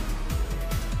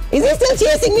 Is he still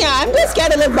chasing me? I'm just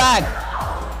scared to look back.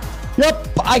 Yep,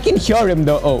 I can hear him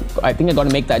though. Oh, I think I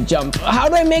gotta make that jump. How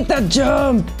do I make that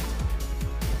jump?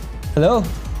 Hello,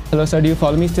 sir, do you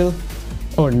follow me still?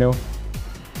 Oh no.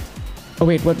 Oh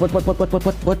wait, what?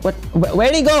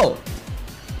 Where'd he go?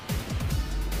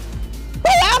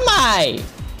 Where am I?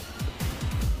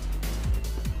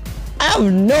 I have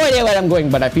no idea where I'm going,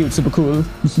 but I feel super cool.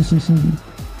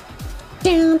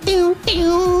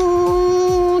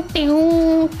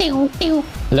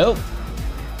 Hello?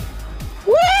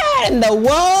 Where in the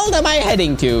world am I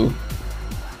heading to?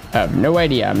 I have no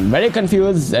idea. I'm very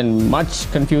confused and much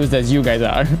confused as you guys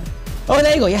are. Oh,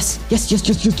 there you go. Yes.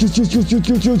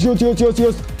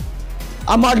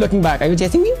 I'm not looking back. Are you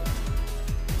chasing me?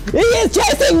 He is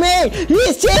chasing me!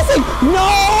 No!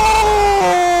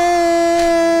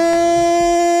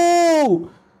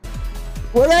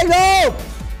 Where'd I go?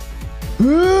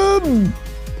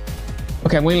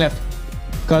 Okay, I'm going left.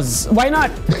 Cause why not?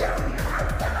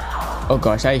 Oh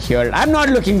gosh, I hear it. I'm not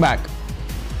looking back.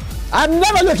 I'm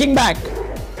never looking back.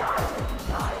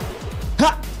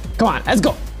 Ha! Come on, let's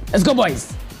go. Let's go,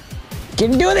 boys.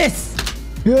 Can do this.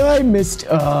 I missed.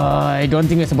 I don't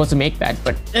think we're supposed to make that,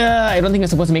 but I don't think we're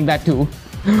supposed to make that too.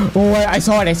 Oh, I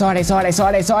saw it.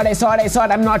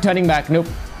 I'm not turning back. Nope.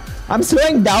 I'm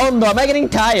slowing down though. Am I getting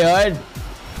tired?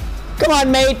 Come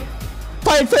on, mate.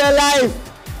 Fight for your life.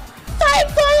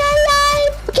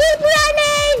 Keep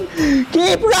running. running!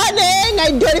 Keep running!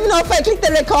 I don't even know if I clicked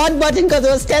the record button because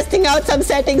I was testing out some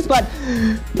settings, but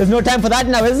there's no time for that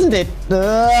now, isn't it?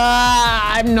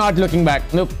 I'm not looking back.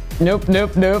 Nope. Nope,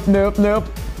 nope, nope, nope, nope.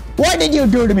 What did you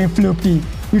do to me, Floopy?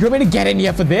 You told me to get in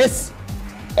here for this?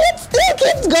 It still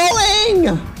keeps going!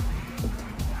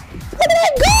 Where did I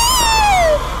go?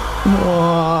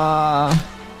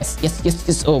 Yes, yes, yes,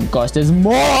 yes. Oh gosh, there's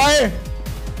more! Where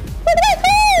did I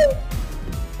go?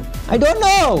 I don't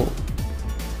know.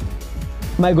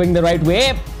 Am I going the right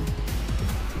way?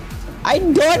 I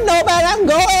don't know where I'm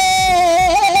going!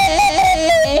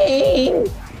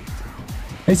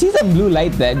 I see some blue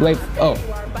light there. Do I... Oh.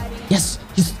 Yes,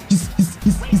 yes, yes, yes,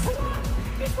 yes, yes.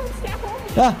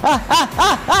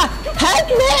 Help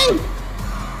me!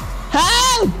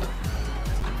 Help!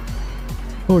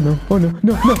 Oh no, oh no,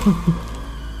 no, no.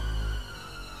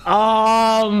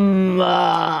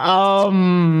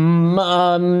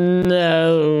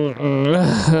 No.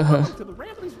 To the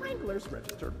Rambley's Wranglers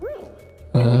registered room.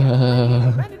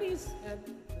 Amenities and,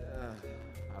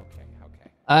 okay.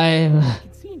 I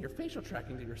can see in your facial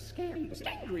tracking that you're scared,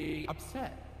 angry,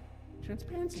 upset.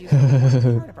 Transparency is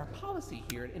part of our policy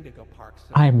here at Indigo Park.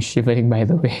 So I'm shivering, by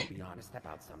the way. be honest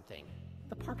about something.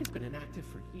 The park has been inactive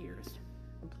for years.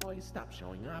 Employees stopped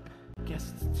showing up.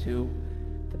 Guests too.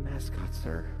 The mascots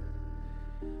are...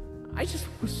 I just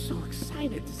was so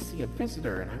excited to see a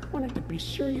visitor, and I wanted to be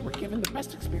sure you were given the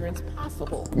best experience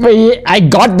possible. I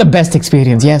got the best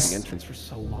experience, yes. The entrance for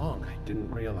so long, I didn't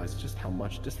realize just how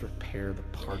much disrepair the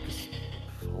park is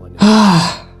fallen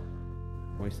into.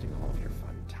 Wasting all of your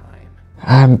fun time.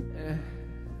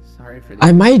 Sorry for the...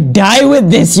 I might die with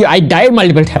this. I died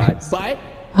multiple times. But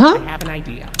Huh? I have an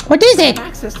idea. What is it? I have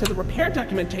access to the repair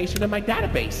documentation in my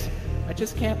database. I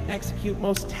just can't execute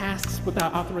most tasks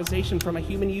without authorization from a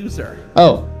human user.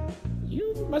 Oh.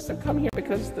 You must have come here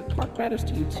because the park matters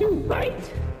to you too, right?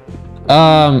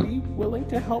 Um. Are you willing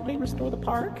to help me restore the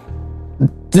park?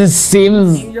 This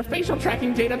seems. In your facial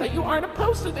tracking data that you aren't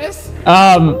opposed to this.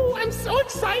 Oh, I'm so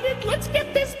excited. Let's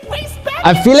get this place back.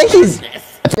 I feel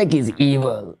like he's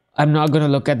evil. I'm not gonna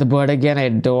look at the bird again. I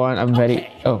don't want. I'm very.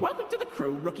 Okay. Oh. Welcome to the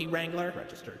crew, Rookie Wrangler.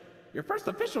 Registered. Your first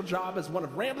official job as one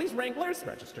of Rambley's Wranglers,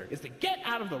 registered, is to get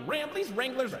out of the Rambley's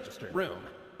Wranglers registered room.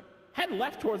 Head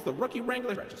left towards the Rookie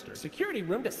Wrangler registered security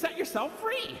room to set yourself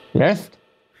free. Left?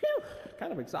 Phew,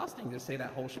 kind of exhausting to say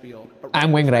that whole spiel. But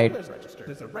I'm going right. There's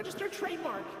a registered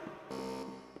trademark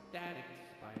that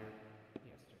expired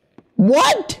yesterday.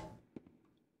 What?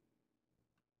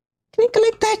 Can I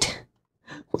collect that?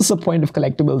 What's the point of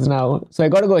collectibles now? So I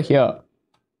gotta go here.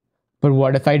 But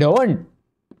what if I don't?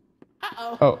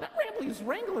 Uh-oh. Oh. That Rambley's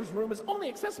Wranglers room is only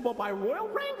accessible by Royal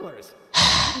Wranglers.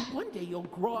 Maybe one day you'll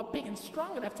grow up big and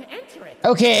strong enough to enter it.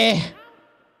 Okay.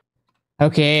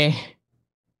 Okay.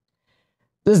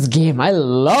 This game, I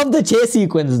love the chase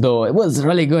sequence though. It was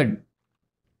really good.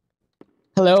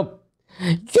 Hello.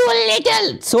 You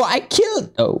little. So I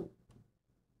killed. Oh.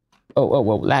 Oh,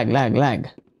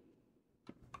 lag.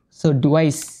 So do I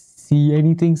see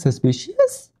anything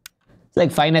suspicious? It's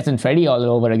like Five Nights at Freddy all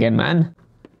over again, man.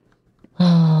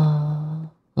 Hello.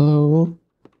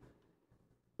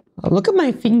 Oh, look at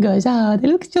my fingers. They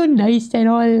look so nice and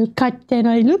all cut and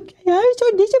I look. I'm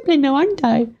so disciplined now, aren't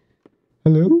I?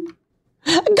 Hello.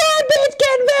 Garbage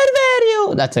can, where were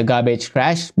you? That's a garbage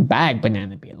trash bag.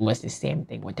 Banana peel was the same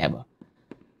thing. Whatever.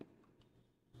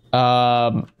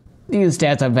 These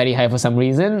stats are very high for some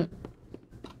reason.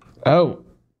 Oh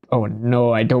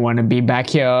no! I don't want to be back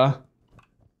here.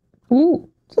 Ooh,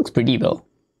 this looks pretty though.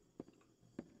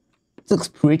 This looks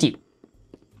pretty.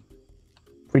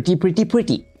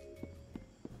 Pretty.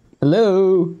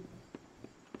 Hello?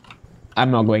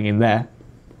 I'm not going in there.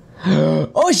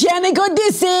 Oceanic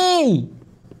Odyssey!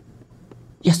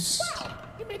 Yes!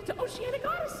 You made it to Oceanic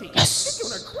Odyssey! Yes! You're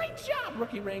doing a great job,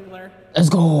 Rookie Wrangler! Let's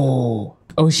go!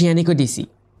 Oceanic Odyssey.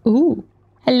 Ooh.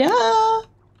 Hello?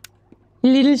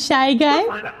 Little shy guy?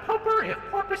 Find a pumper and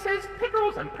porpoises,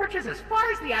 pickerels, and perches as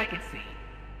far as the eye can see.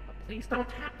 But please don't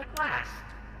tap the glass.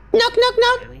 Knock, knock,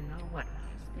 knock. Really know what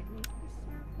lies beneath the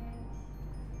surface.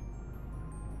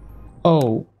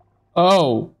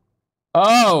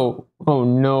 Oh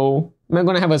no. Am I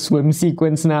gonna have a swim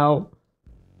sequence now?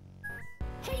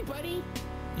 Hey, buddy.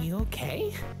 You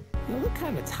okay? You look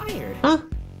kind of tired. Huh?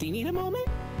 Do you need a moment?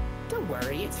 Don't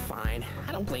worry, it's fine.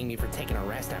 I don't blame you for taking a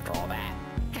rest after all that.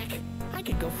 Heck, I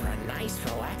could go for a nice,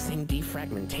 relaxing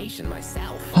defragmentation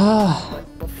myself. But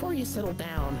before you settle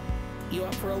down, you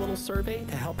up for a little survey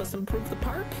to help us improve the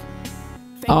park?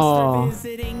 Thanks for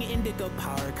visiting Indigo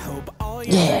Park. Hope all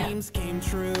your dreams came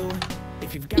true.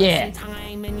 If you've got Yeah. some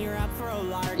time and you're up for a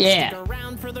lark, Yeah. stick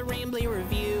around for the Rambly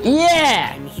review.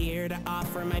 Yeah. I'm here to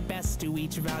offer my best to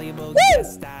each valuable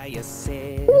guest I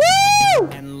assist. Woo!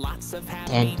 And lots of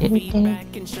happy Dun, dun, dun.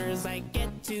 feedback ensures I get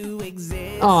to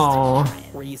exist. Aw.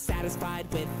 Were you satisfied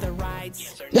with the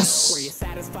rides? Yes. Were you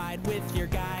satisfied with your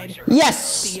guide? Do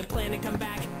Yes. you plan to come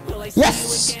back? Will I see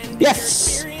Yes. you again? Yes. Did your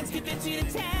experience convince you to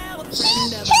tell a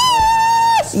friend about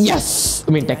Yes. Yes.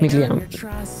 I mean, technically, your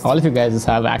trust? all of you guys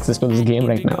have access to this game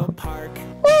right Indigo now. Park.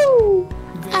 Woo!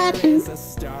 There is a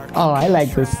stark Oh, I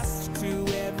like this. contrast to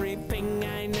everything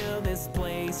I know this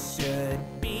place should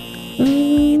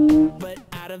be. But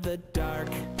out of the dark,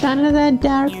 Down to the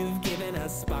dark. you've given a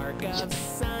spark of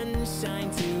sunshine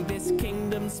to this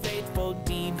kingdom's faithful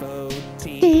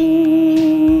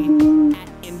devotee. At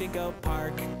Indigo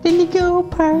Park, Indigo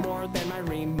Park. more than my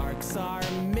remarks are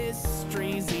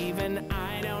mysteries. Even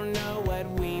I don't know what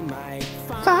we might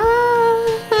find.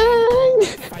 Fine.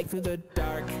 Fight through the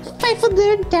dark, Fight for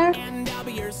the dark. and I'll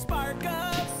be your spark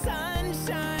of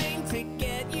sunshine to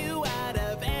get you out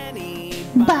of any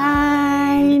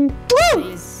Bind. Woo!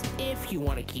 bind. If you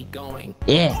want to keep going.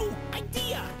 Yeah. Oh,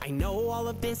 idea! I know all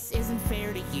of this isn't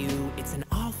fair to you. It's an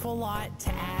awful lot to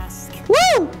ask.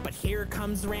 Woo! But here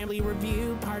comes Rambly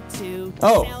Review Part 2 to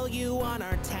Oh. sell you on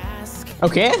our task.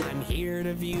 Okay. I'm here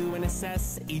to view and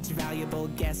assess each valuable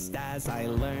guest as I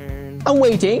learn. I'm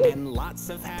waiting. And lots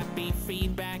of happy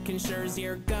feedback ensures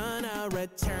you're gonna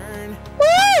return.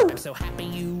 Woo! I'm so happy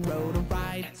you rode a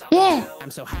ride. Yeah.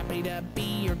 I'm so happy to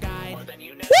be your guide.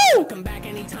 Woo! Come back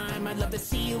anytime, I'd love to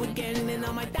see you again. In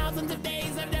all my thousands of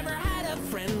days, I've never had a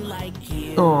friend like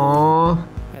you. Aww.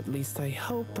 At least I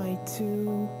hope I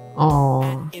do.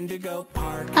 Aww. Indigo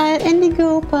Park, At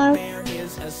Indigo Park. there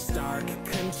is a stark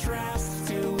contrast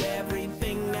to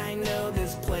everything I know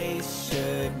this place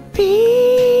should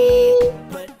Be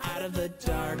But out of the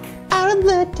dark, out of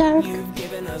the dark. you've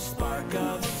given a spark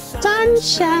of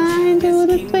Sunshine to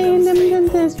the kingdom and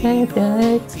this melody.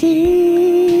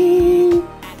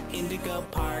 At Indigo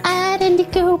Park, At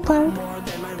Indigo Park. more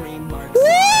than my remarks.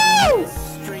 Woo!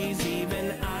 Mysteries,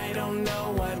 even I don't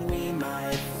know what we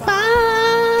might find.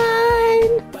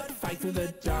 Fine. But fight through the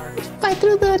dark, Fight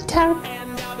through the dark.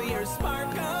 and I'll be your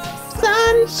spark of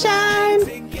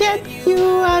Sunshine. Get you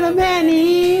out of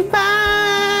any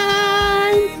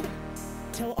bind.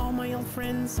 Till all my old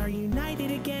friends are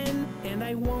united again, and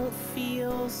I won't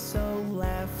feel so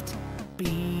left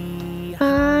behind.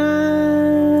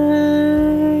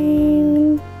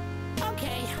 Fine.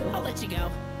 Okay, I'll let you go.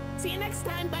 See you next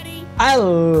time, buddy.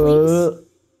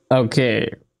 Okay.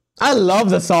 I love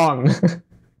the song.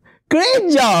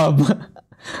 Great job.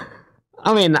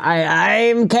 I mean,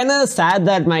 I'm kind of sad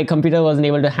that my computer wasn't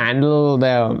able to handle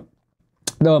the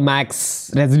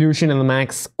max resolution and the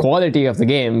max quality of the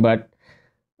game, but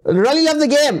really love the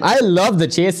game. I love the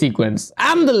chase sequence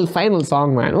and the final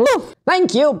song, man. Oof.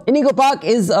 Thank you. Indigo Park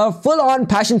is a full-on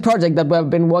passion project that we've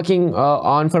been working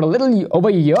on for a little over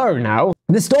a year now.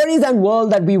 The stories and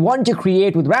world that we want to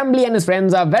create with Rambly and his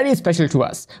friends are very special to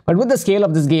us. But with the scale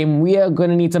of this game, we are going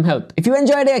to need some help. If you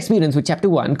enjoyed our experience with Chapter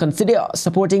 1, consider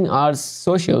supporting our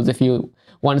socials if you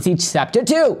want to see Chapter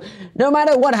 2. No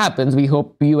matter what happens, we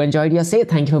hope you enjoyed your stay.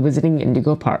 Thank you for visiting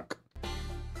Indigo Park.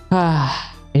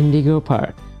 Ah, Indigo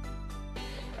Park.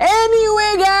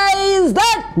 Anyway guys,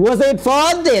 that was it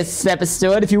for this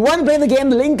episode. If you want to play the game,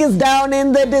 the link is down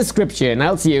in the description.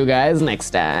 I'll see you guys next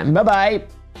time. Bye bye.